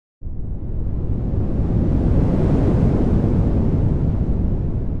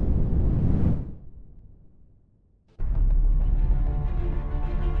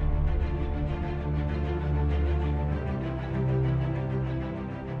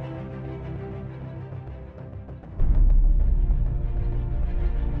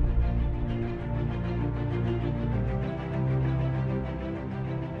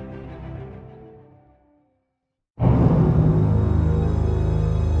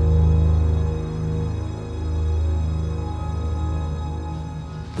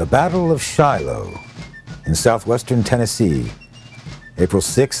The Battle of Shiloh in southwestern Tennessee, April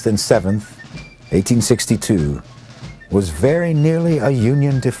 6th and 7th, 1862, was very nearly a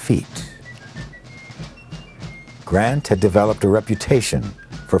Union defeat. Grant had developed a reputation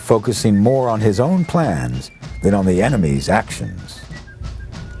for focusing more on his own plans than on the enemy's actions.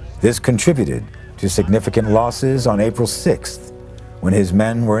 This contributed to significant losses on April 6th, when his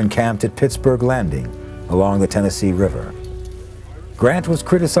men were encamped at Pittsburg Landing along the Tennessee River. Grant was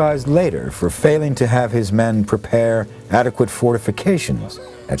criticized later for failing to have his men prepare adequate fortifications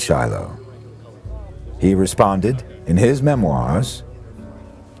at Shiloh. He responded in his memoirs,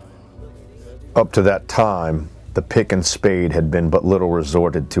 "Up to that time, the pick and spade had been but little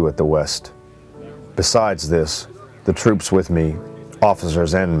resorted to at the West. Besides this, the troops with me,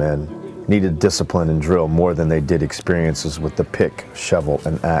 officers and men, needed discipline and drill more than they did experiences with the pick, shovel,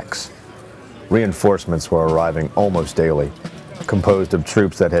 and axe. Reinforcements were arriving almost daily, composed of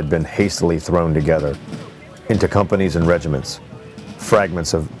troops that had been hastily thrown together into companies and regiments,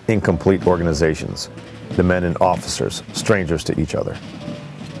 fragments of incomplete organizations, the men and officers strangers to each other.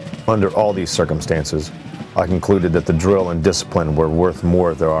 Under all these circumstances, I concluded that the drill and discipline were worth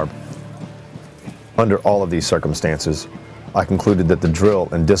more to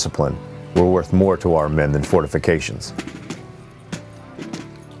our men than fortifications."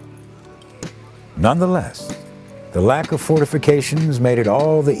 Nonetheless, the lack of fortifications made it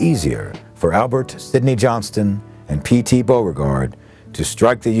all the easier for Albert Sidney Johnston and P.T. Beauregard to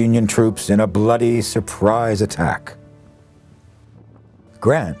strike the Union troops in a bloody surprise attack.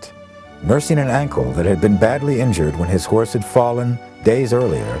 Grant, nursing an ankle that had been badly injured when his horse had fallen days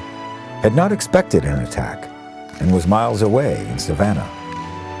earlier, had not expected an attack and was miles away in Savannah.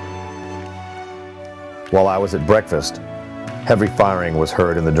 While I was at breakfast, heavy firing was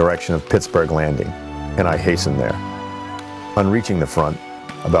heard in the direction of Pittsburg Landing, and I hastened there. On reaching the front,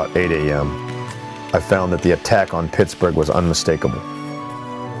 about 8 a.m., I found that the attack on Pittsburg was unmistakable.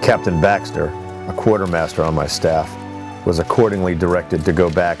 Captain Baxter, a quartermaster on my staff, was accordingly directed to go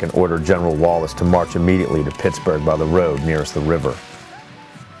back and order General Wallace to march immediately to Pittsburg by the road nearest the river.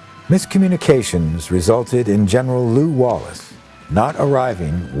 Miscommunications resulted in General Lew Wallace not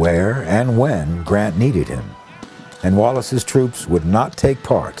arriving where and when Grant needed him, and Wallace's troops would not take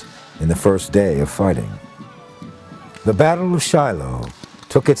part in the first day of fighting. The Battle of Shiloh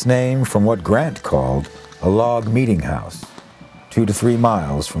took its name from what Grant called a log meeting house, 2 to 3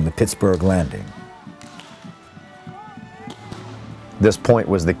 miles from the Pittsburg Landing. This point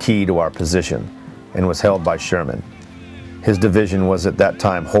was the key to our position and was held by Sherman. His division was at that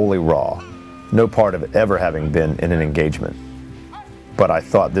time wholly raw, no part of it ever having been in an engagement. But I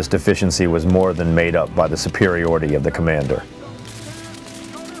thought this deficiency was more than made up by the superiority of the commander.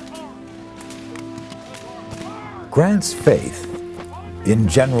 Grant's faith in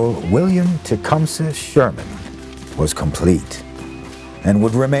General William Tecumseh Sherman was complete and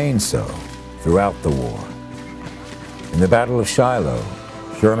would remain so throughout the war. In the Battle of Shiloh,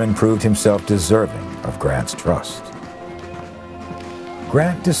 Sherman proved himself deserving of Grant's trust.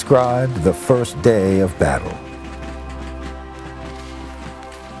 Grant described the first day of battle.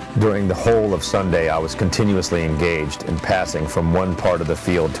 During the whole of Sunday, I was continuously engaged in passing from one part of the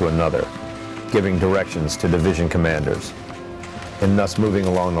field to another, giving directions to division commanders. In thus moving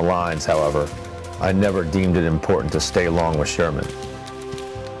along the lines, however, I never deemed it important to stay long with Sherman.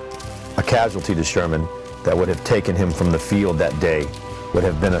 A casualty to Sherman that would have taken him from the field that day would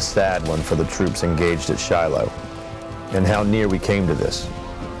have been a sad one for the troops engaged at Shiloh. And how near we came to this.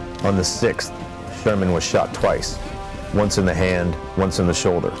 On the 6th, Sherman was shot twice, once in the hand, once in the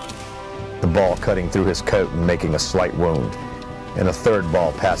shoulder, the ball cutting through his coat and making a slight wound, and a third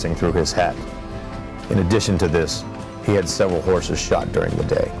ball passing through his hat. In addition to this, he had several horses shot during the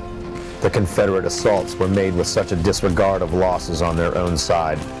day. The Confederate assaults were made with such a disregard of losses on their own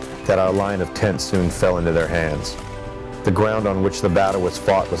side that our line of tents soon fell into their hands. The ground on which the battle was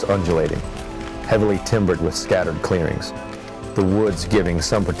fought was undulating, heavily timbered with scattered clearings, the woods giving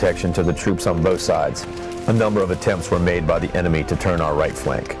some protection to the troops on both sides. A number of attempts were made by the enemy to turn our right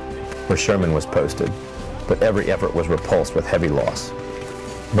flank, where Sherman was posted, but every effort was repulsed with heavy loss.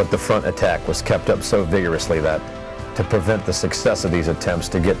 But the front attack was kept up so vigorously that, to prevent the success of these attempts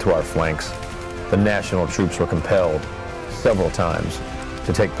to get to our flanks, the National troops were compelled, several times,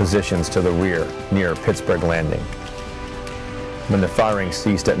 to take positions to the rear near Pittsburg Landing. When the firing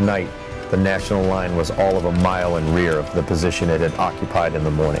ceased at night, the National line was all of a mile in rear of the position it had occupied in the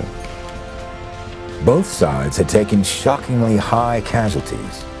morning. Both sides had taken shockingly high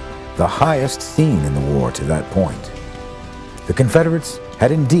casualties, the highest seen in the war to that point. The Confederates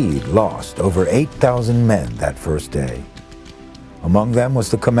had indeed lost over 8,000 men that first day. Among them was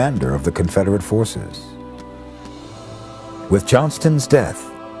the commander of the Confederate forces. With Johnston's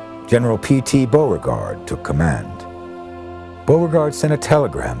death, General P.T. Beauregard took command. Beauregard sent a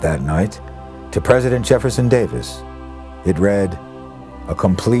telegram that night to President Jefferson Davis. It read, "A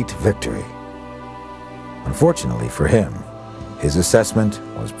complete victory." Unfortunately for him, his assessment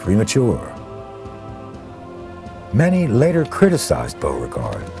was premature. Many later criticized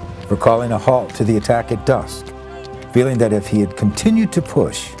Beauregard for calling a halt to the attack at dusk, feeling that if he had continued to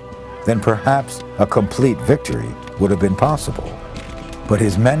push, then perhaps a complete victory would have been possible. But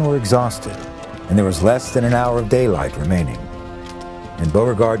his men were exhausted, and there was less than an hour of daylight remaining. And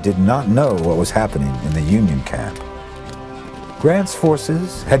Beauregard did not know what was happening in the Union camp. Grant's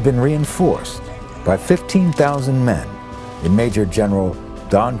forces had been reinforced by 15,000 men in Major General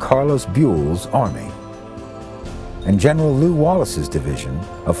Don Carlos Buell's army. And General Lew Wallace's division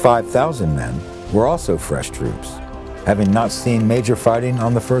of 5,000 men were also fresh troops, having not seen major fighting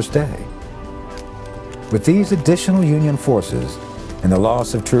on the first day. With these additional Union forces and the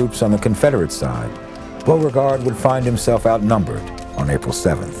loss of troops on the Confederate side, Beauregard would find himself outnumbered on April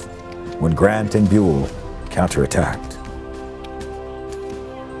 7th, when Grant and Buell counterattacked.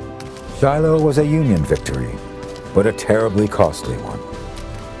 Shiloh was a Union victory, but a terribly costly one.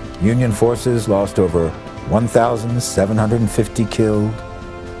 Union forces lost over 1,750 killed,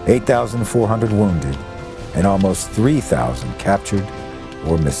 8,400 wounded, and almost 3,000 captured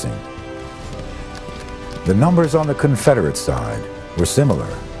or missing. The numbers on the Confederate side were similar,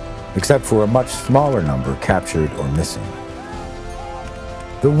 except for a much smaller number captured or missing.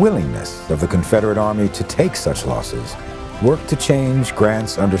 The willingness of the Confederate Army to take such losses worked to change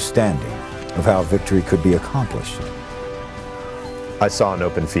Grant's understanding of how victory could be accomplished. I saw an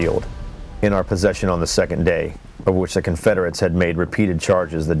open field in our possession on the second day, of which the Confederates had made repeated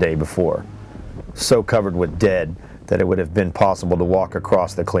charges the day before, so covered with dead that it would have been possible to walk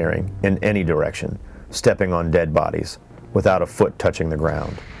across the clearing in any direction, stepping on dead bodies, without a foot touching the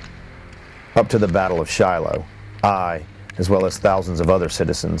ground. Up to the Battle of Shiloh, I, as well as thousands of other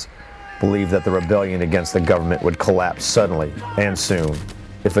citizens, believed that the rebellion against the government would collapse suddenly and soon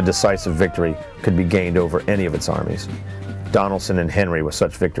if a decisive victory could be gained over any of its armies. Donelson and Henry were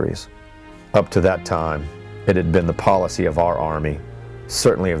such victories. Up to that time, it had been the policy of our army,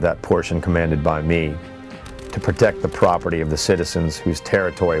 certainly of that portion commanded by me, to protect the property of the citizens whose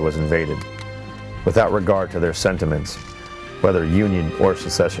territory was invaded, without regard to their sentiments, whether Union or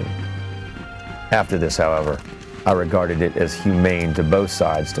secession. After this, however, I regarded it as humane to both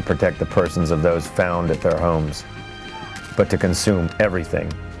sides to protect the persons of those found at their homes, but to consume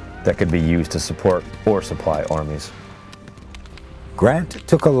everything that could be used to support or supply armies. Grant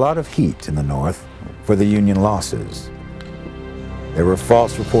took a lot of heat in the North for the Union losses. There were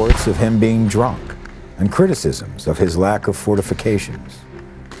false reports of him being drunk and criticisms of his lack of fortifications.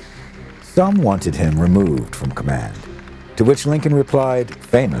 Some wanted him removed from command, to which Lincoln replied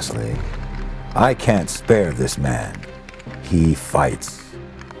famously, "I can't spare this man. He fights."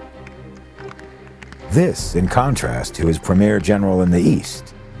 This in contrast to his premier general in the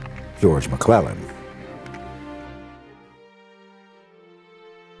East, George McClellan.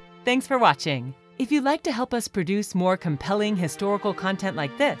 Thanks for watching. If you'd like to help us produce more compelling historical content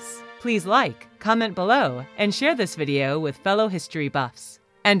like this, please like, comment below, and share this video with fellow history buffs.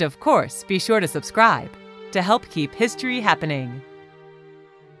 And of course, be sure to subscribe to help keep history happening.